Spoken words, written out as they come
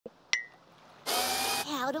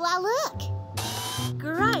How do I look?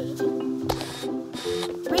 Great.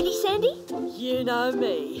 Ready, Sandy? You know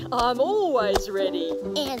me. I'm always ready.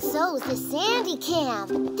 And so's the Sandy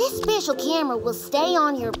Cam. This special camera will stay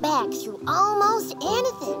on your back through almost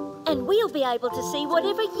anything. And we'll be able to see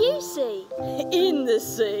whatever you see. In the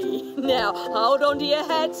sea. Now, hold on to your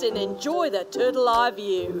hats and enjoy the turtle eye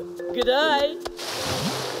view. Good day.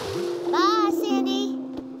 Bye, Sandy.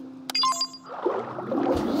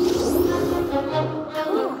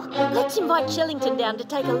 Cool. Let's invite Shellington down to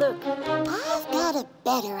take a look. I've got a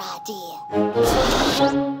better idea.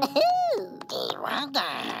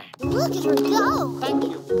 Look at her go. Thank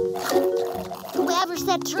you. Whoever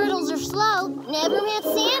said turtles are slow never met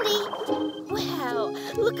Sandy. Wow,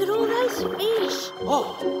 look at all those fish.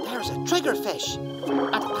 Oh, there's a triggerfish.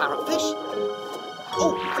 And a parrotfish.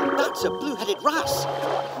 Oh, that's a blue-headed wrasse.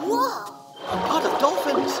 Whoa. A pod of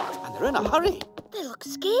dolphins. And they're in a hurry. They look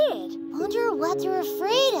scared. Wonder what they're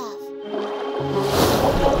afraid of.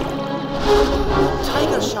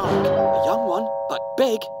 Tiger shark. A young one, but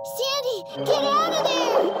big. Sandy, get out of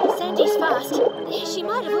there! Sandy's fast. She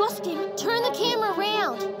might have lost him. Turn the camera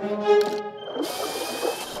around.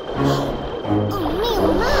 Oh, me,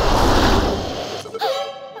 oh, my.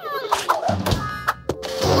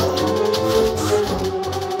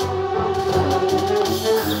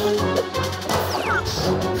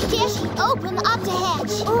 Dash, open the octa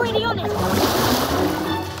hatch. Already on it.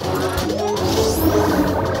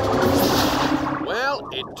 Well,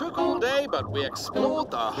 it took all day, but we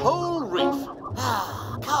explored the whole reef.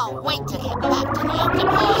 Can't wait to get back to the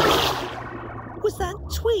Octopod. Was that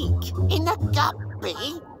Tweak? In the guppy?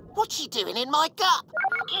 What's she doing in my gup?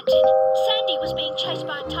 Captain, Sandy was being chased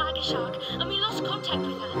by a tiger shark, and we lost contact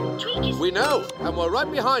with her. Tweak is... We know, and we're right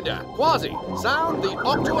behind her. Quasi, sound the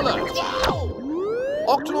Octo alert.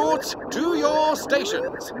 Octonauts, to your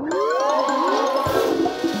stations.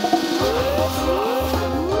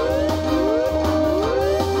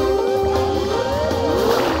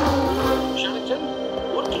 Shellington,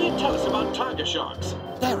 what can you tell us about tiger sharks?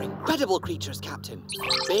 They're incredible creatures, Captain.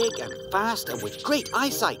 Big and fast and with great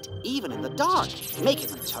eyesight, even in the dark, making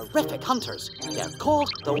them terrific hunters. They're called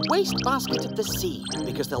the wastebasket of the sea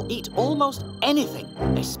because they'll eat almost anything,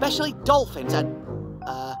 especially dolphins and,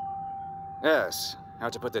 Yes, how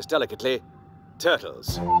to put this delicately,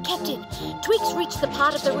 turtles. Captain, Tweak's reached the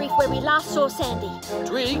part of the reef where we last saw Sandy.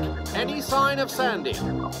 Tweak, any sign of Sandy?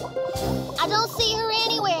 I don't see her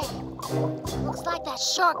anywhere. Looks like that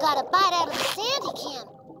shark got a bite out of the Sandy Cam.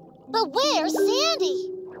 But where's Sandy?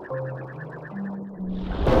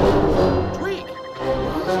 Tweak!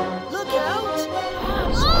 Look out!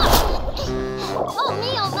 Oh,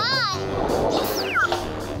 me, oh, my.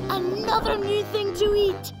 Another new thing to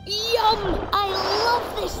eat. Yum! I love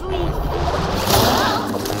this reef.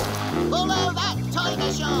 Follow that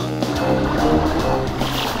tiger shark.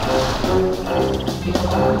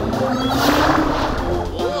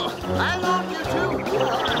 Whoa, hang on, you two!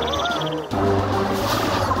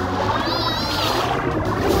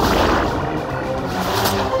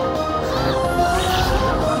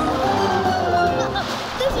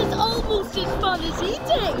 This is almost as fun as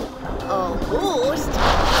eating. Almost.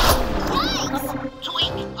 Yikes!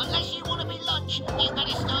 Tweak, unless you want to be lunch, you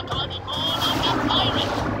better start driving more like a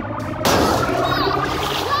pirate.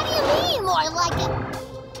 What do you mean, more like it?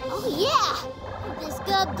 Oh, yeah. This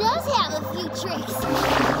gub does have a few tricks.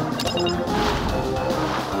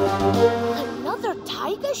 Another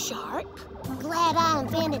tiger shark? Glad I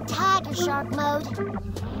invented tiger shark mode.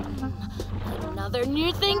 Another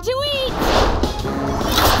new thing to eat.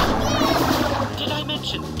 Did I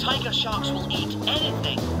mention tiger sharks will eat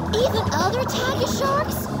anything? Even other tiger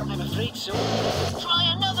sharks? I'm afraid so. Try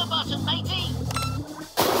another button, matey.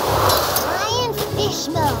 Lion fish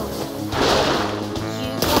mode.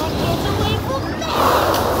 You can't get away from me!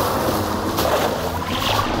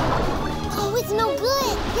 Oh, it's no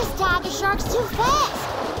good. This tiger shark's too fast.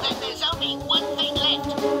 Then there's only one thing left.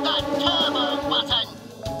 The turbo button.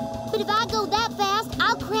 But if I go that fast,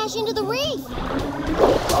 I'll crash into the reef.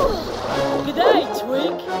 Good day,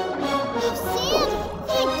 Tweak. Oh, Sandy,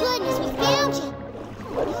 thank goodness we found you.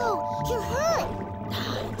 Oh, no, you're hurt.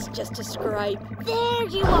 It's just a scrape. There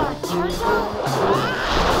you are, turtle.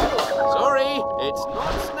 Sorry, it's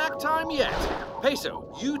not snack time yet. Peso,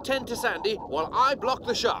 you tend to Sandy while I block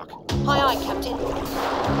the shark. Aye, aye, Captain.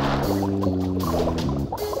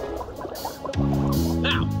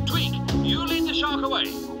 Now, Tweak, you lead the shark away.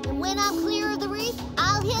 And when I'm clear of the reef,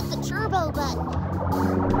 I'll hit the turbo button.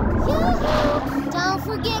 Yoo-hoo! Don't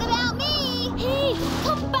forget about me. Hey,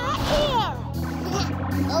 come back here.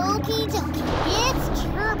 Okie dokie, it's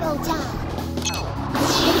turbo time.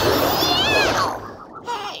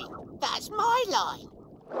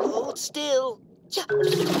 still. Yeah.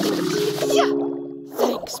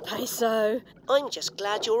 Thanks, Peso. I'm just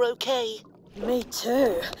glad you're okay. Me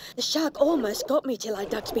too. The shark almost got me till I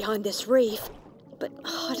ducked behind this reef. But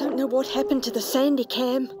I don't know what happened to the sandy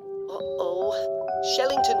cam. Uh-oh.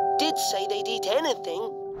 Shellington did say they'd eat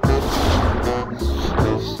anything.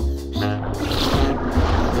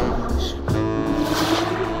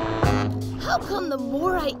 How come the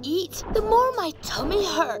more I eat, the more my tummy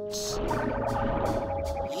hurts?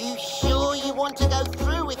 You sure you want to go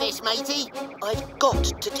through with this, matey? I've got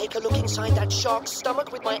to take a look inside that shark's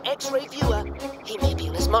stomach with my X-ray viewer. He may be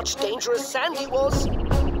in as much danger as Sandy was.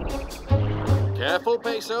 Careful,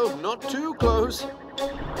 Peso, not too close.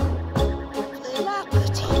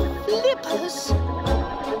 Flappity flippers.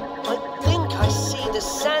 I think I see the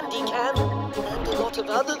sandy cam and a lot of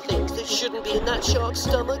other things that shouldn't be in that shark's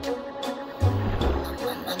stomach.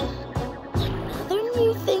 Another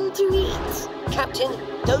new thing to eat. Captain,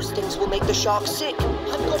 those things will make the shark sick.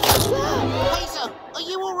 I've got to... Peso, are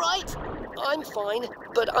you all right? I'm fine,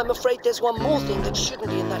 but I'm afraid there's one more thing that shouldn't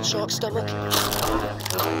be in that shark's stomach.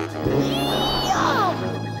 Yum!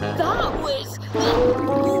 That was...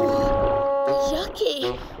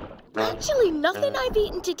 yucky. Actually, nothing I've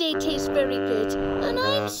eaten today tastes very good, and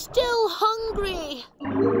I'm still hungry.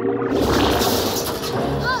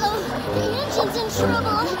 Uh-oh, the engine's in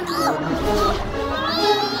trouble.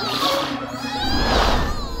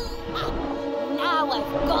 Now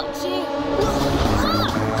I've got to...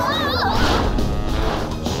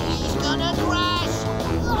 She's gonna crash!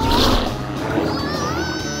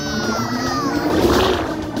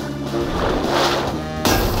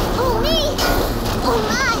 Oh, me! Oh,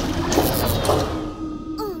 my!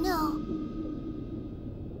 Oh, no.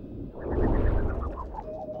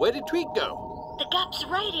 Where did Tweak go? The Gap's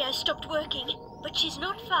radio stopped working, but she's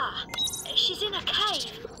not far. She's in a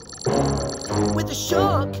cave. With the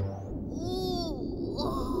shark?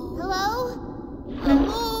 Hello?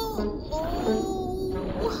 Hello?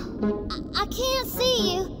 I can't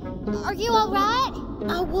see you. Are you all right?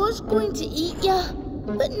 I was going to eat ya,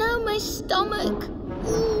 but now my stomach,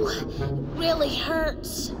 really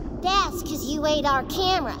hurts. That's because you ate our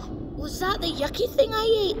camera. Was that the yucky thing I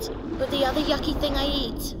ate, or the other yucky thing I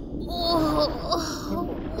ate?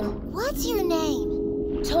 What's your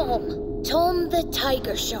name? Tom the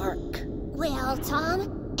tiger shark. Well,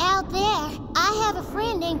 Tom, out there, I have a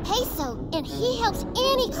friend named Peso, and he helps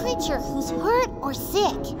any creature who's hurt or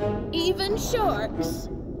sick. Even sharks?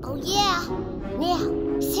 Oh, yeah.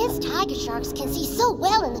 Now, since tiger sharks can see so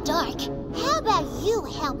well in the dark, how about you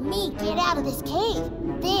help me get out of this cave?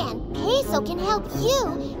 Then, Peso can help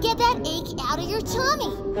you get that ache out of your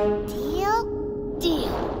tummy. Deal?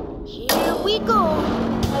 Deal. Here we go.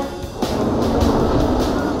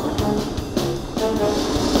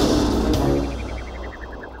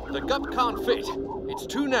 The gup can't fit. It's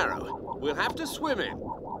too narrow. We'll have to swim in.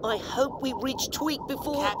 I hope we reach Tweak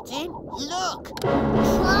before... Captain, look!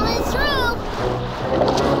 Coming through!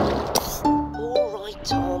 All right,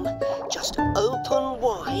 Tom. Just open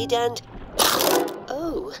wide and...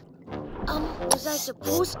 Oh. Was I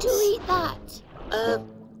supposed to eat that?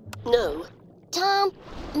 No. Tom,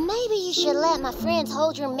 maybe you should let my friends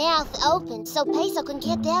hold your mouth open so Peso can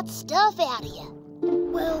get that stuff out of you.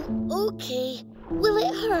 Well, okay. Will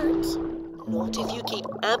it hurt? Not if you keep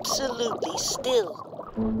absolutely still.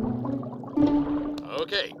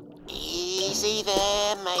 Okay. Easy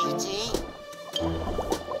there, matey.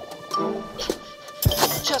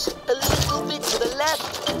 Just a little bit to the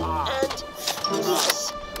left, and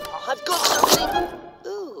yes, I've got something.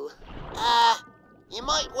 Ooh. You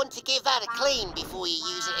might want to give that a clean before you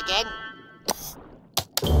use it again.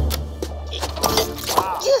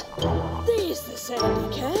 There's the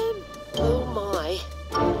sandy cam. Oh my,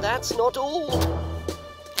 that's not all.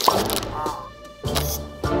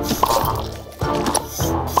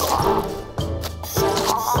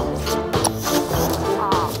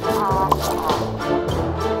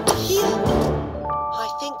 Here, I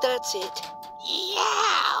think that's it.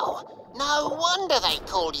 Yow! No wonder they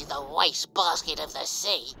call you the wastebasket of the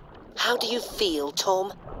sea. How do you feel,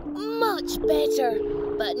 Tom? Much better.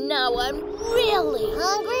 But now I'm really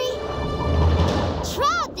Hungry?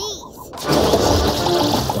 Try these.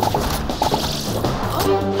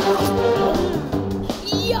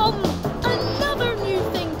 Yum! Another new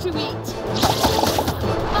thing to eat.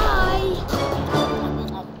 Bye.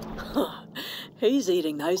 He's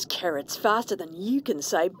eating those carrots faster than you can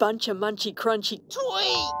say bunch of munchy crunchy.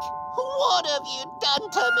 Tweak! What have you done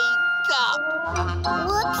to me, Gup?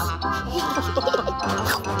 Whoops.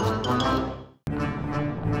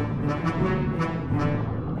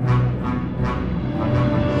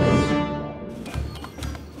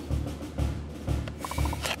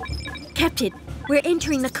 Captain, we're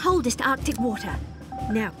entering the coldest Arctic water.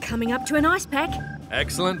 Now coming up to an ice pack.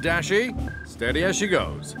 Excellent, Dashy. Steady as she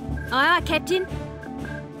goes. Aye, aye, Captain.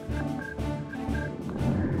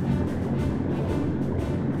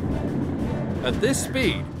 At this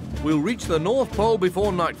speed, we'll reach the North Pole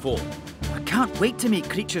before nightfall. I can't wait to meet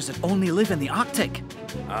creatures that only live in the Arctic.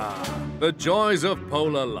 Ah, the joys of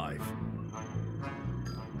polar life.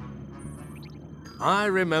 I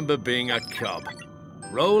remember being a cub,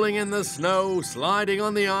 rolling in the snow, sliding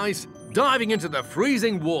on the ice, diving into the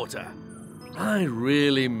freezing water. I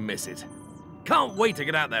really miss it. Can't wait to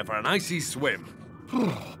get out there for an icy swim.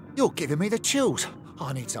 You're giving me the chills.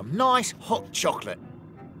 I need some nice hot chocolate.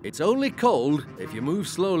 It's only cold if you move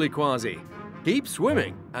slowly, Quasi. Keep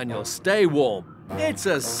swimming and you'll stay warm. It's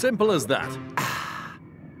as simple as that.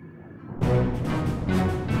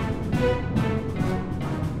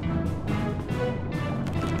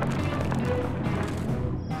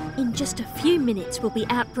 In just a few minutes, we'll be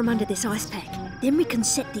out from under this ice pack. Then we can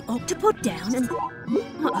set the Octopod down and...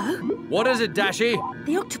 Uh-oh. What is it, Dashy?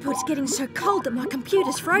 The Octopod's getting so cold that my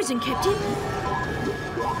computer's frozen, Captain.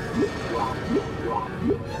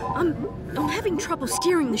 I'm having trouble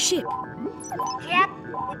steering the ship. Yep,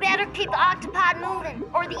 we better keep the Octopod moving,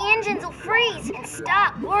 or the engines will freeze and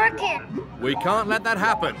stop working. We can't let that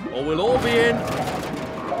happen, or we'll all be in...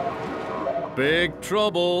 big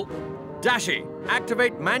trouble. Dashy,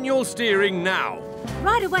 activate manual steering now.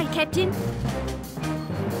 Right away, Captain.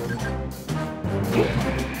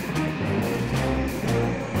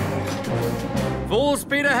 Full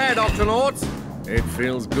speed ahead, Octonauts. It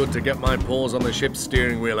feels good to get my paws on the ship's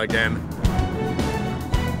steering wheel again.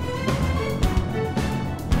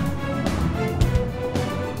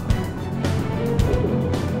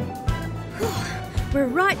 We're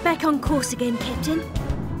right back on course again, Captain.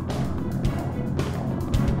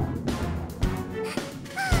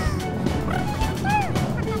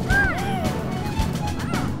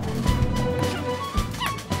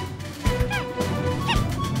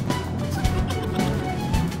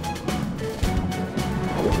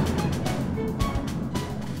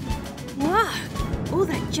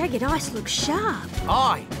 Jagged ice looks sharp.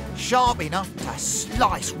 Aye, sharp enough to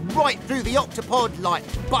slice right through the Octopod like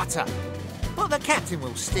butter. But the captain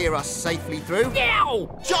will steer us safely through.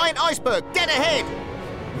 Yow! Giant iceberg, dead ahead!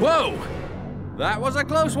 Whoa! That was a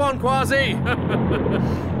close one, Quasi!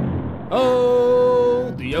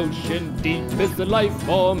 Oh, the ocean deep is the life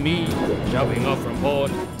for me. Shoving off from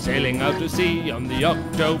port, sailing out to sea on the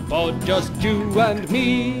Octopod, just you and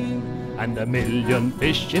me. And a million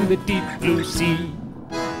fish in the deep blue sea.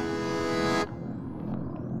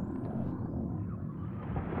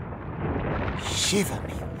 Shiver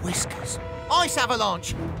me whiskers. Ice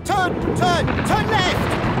avalanche! Turn left!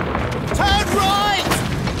 Turn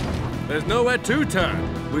right! There's nowhere to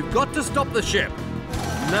turn. We've got to stop the ship.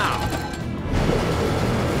 Now.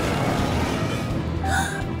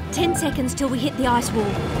 10 seconds till we hit the ice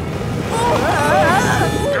wall.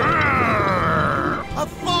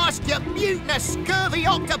 Avast, you mutinous, scurvy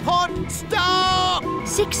Octopod! Stop!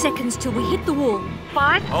 6 seconds till we hit the wall.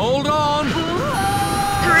 5. Hold on! 3,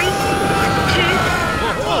 2,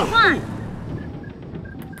 1.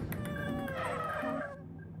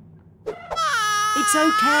 It's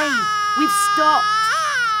okay. We've stopped.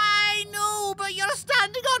 I know, but you're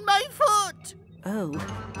standing on my foot. Oh,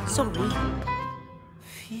 sorry.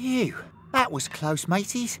 Phew, that was close,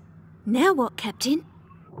 mateys. Now what, Captain?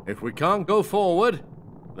 If we can't go forward,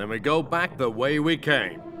 then we go back the way we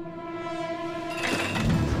came.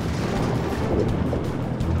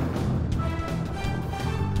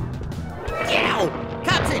 Yow!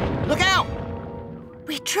 Captain, look out!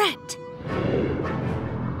 We're trapped.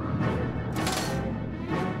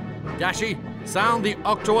 Dashy, sound the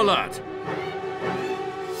Octo alert.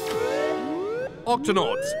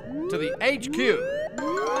 Octonauts, to the HQ.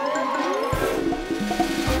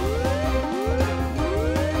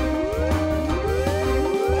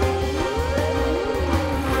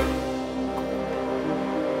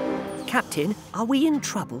 Captain, are we in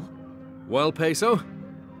trouble? Well, Peso,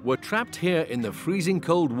 we're trapped here in the freezing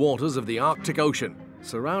cold waters of the Arctic Ocean,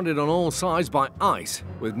 surrounded on all sides by ice,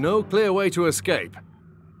 with no clear way to escape.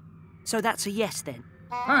 So that's a yes, then?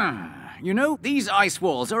 You know, these ice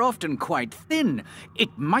walls are often quite thin. It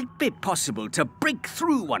might be possible to break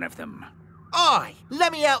through one of them. Aye,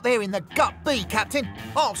 let me out there in the gut B, Captain.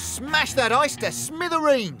 I'll smash that ice to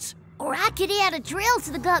smithereens. Or I could add a drill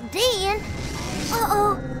to the gut D and...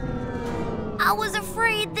 Uh-oh. I was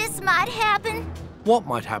afraid this might happen. What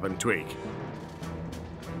might happen, Tweak?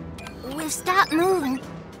 We've stopped moving,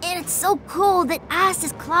 and it's so cold that ice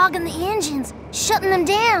is clogging the engines, shutting them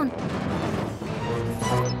down.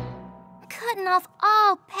 cutting off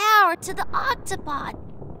all power to the Octopod.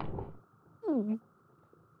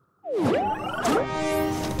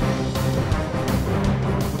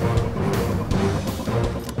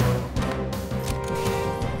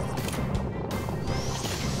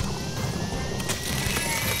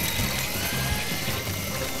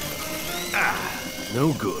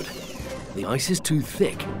 No good. The ice is too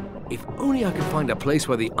thick. If only I could find a place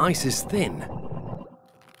where the ice is thin.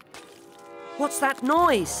 What's that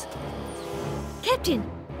noise? Captain,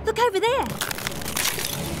 look over there.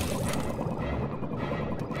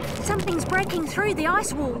 Something's breaking through the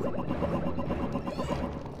ice wall.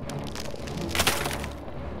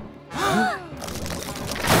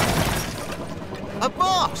 A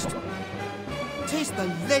blast! 'Tis the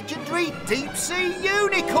legendary deep-sea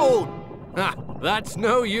unicorn! Ha! That's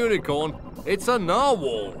no unicorn. It's a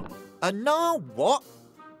narwhal. A what?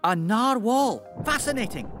 A narwhal.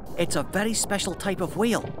 Fascinating. It's a very special type of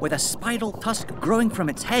whale with a spiral tusk growing from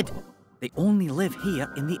its head. They only live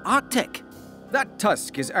here in the Arctic. That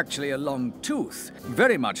tusk is actually a long tooth,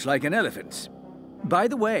 very much like an elephant's. By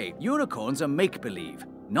the way, unicorns are make-believe.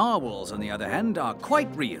 Narwhals, on the other hand, are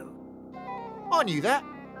quite real. I knew that.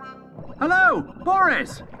 Hello,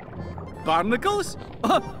 Boris! Barnacles?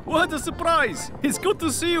 What a surprise! It's good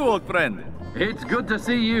to see you, old friend. It's good to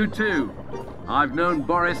see you too. I've known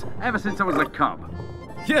Boris ever since I was a cub.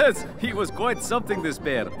 Yes, he was quite something, this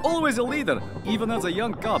bear. Always a leader, even as a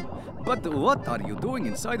young cub. But what are you doing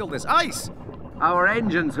inside all this ice? Our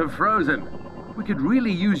engines have frozen. We could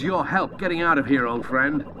really use your help getting out of here, old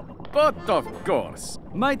friend. But of course.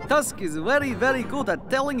 My tusk is very, very good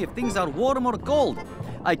at telling if things are warm or cold.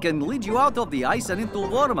 I can lead you out of the ice and into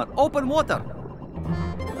warmer, open water.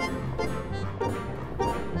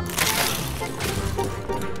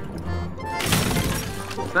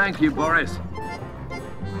 Thank you, Boris.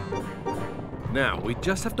 Now, we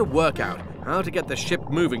just have to work out how to get the ship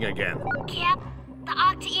moving again. Cap, the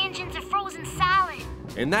Octa engines are frozen solid.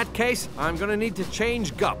 In that case, I'm gonna need to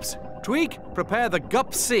change gups. Tweak, prepare the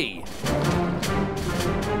gup C.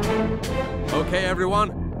 Okay,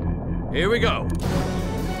 everyone, here we go.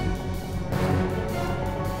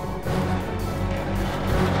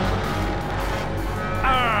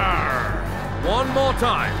 One more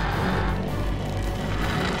time.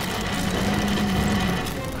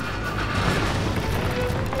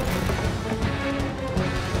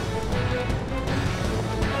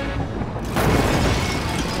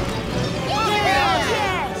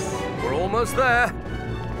 Yes! We're almost there.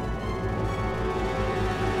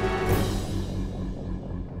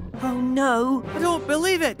 Oh no! I don't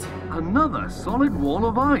believe it! Another solid wall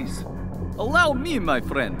of ice. Allow me, my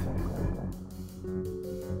friend.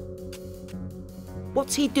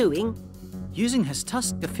 What's he doing? Using his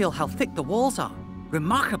tusk to feel how thick the walls are.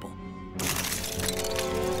 Remarkable.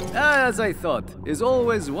 As I thought, is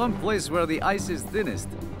always one place where the ice is thinnest.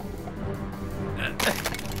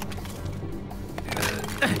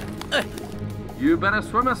 You better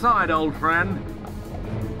swim aside, old friend.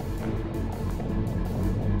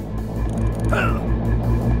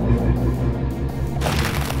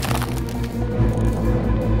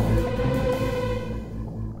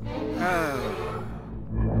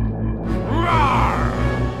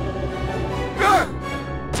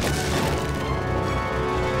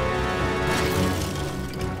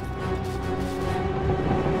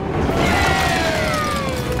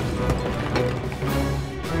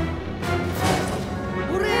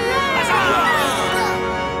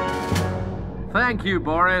 Thank you,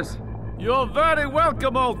 Boris. You're very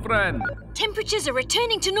welcome, old friend. Temperatures are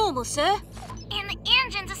returning to normal, sir. And the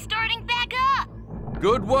engines are starting back up.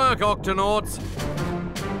 Good work, Octonauts.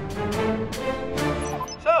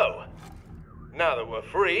 So, now that we're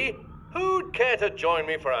free, who'd care to join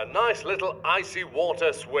me for a nice little icy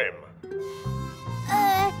water swim?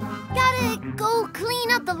 Gotta go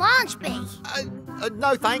clean up the launch bay.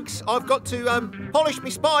 No thanks. I've got to polish my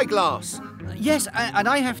spyglass. Yes, and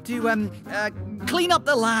I have to clean up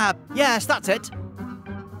the lab. Yes, that's it.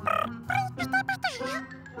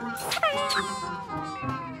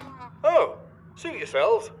 Oh, suit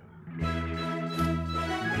yourselves.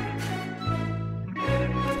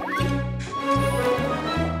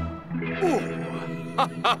 Ha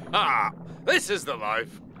ha ha! This is the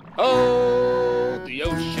life. Oh, the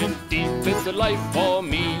ocean deep is the life for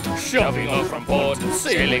me. Shoving off from port,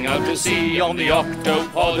 sailing out to sea on the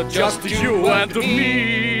Octopod, just you and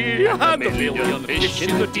me. And a million fish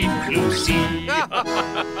in the deep blue sea.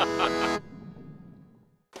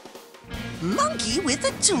 Monkey with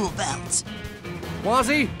a tool belt.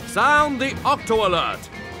 Quasi, sound the Octo alert.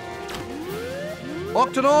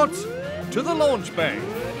 Octonauts, to the launch bay.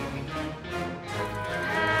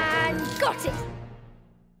 Got it!